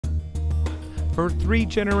For 3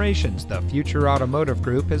 generations, the Future Automotive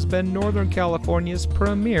Group has been Northern California's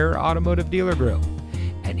premier automotive dealer group.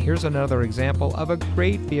 And here's another example of a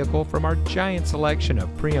great vehicle from our giant selection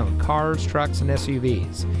of pre-owned cars, trucks, and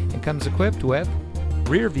SUVs. It comes equipped with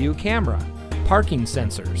rear view camera, parking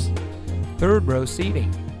sensors, third row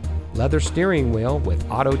seating, leather steering wheel with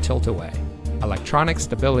auto tilt-away, electronic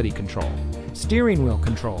stability control, steering wheel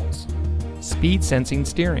controls, speed sensing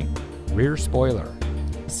steering, rear spoiler,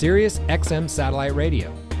 Sirius XM satellite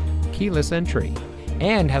radio, keyless entry,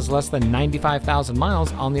 and has less than 95,000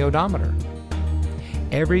 miles on the odometer.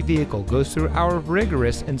 Every vehicle goes through our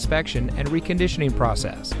rigorous inspection and reconditioning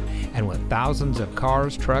process, and with thousands of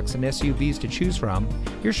cars, trucks, and SUVs to choose from,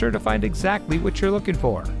 you're sure to find exactly what you're looking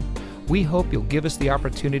for. We hope you'll give us the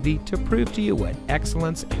opportunity to prove to you what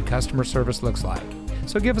excellence and customer service looks like.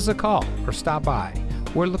 So give us a call or stop by.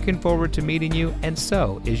 We're looking forward to meeting you, and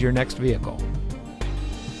so is your next vehicle.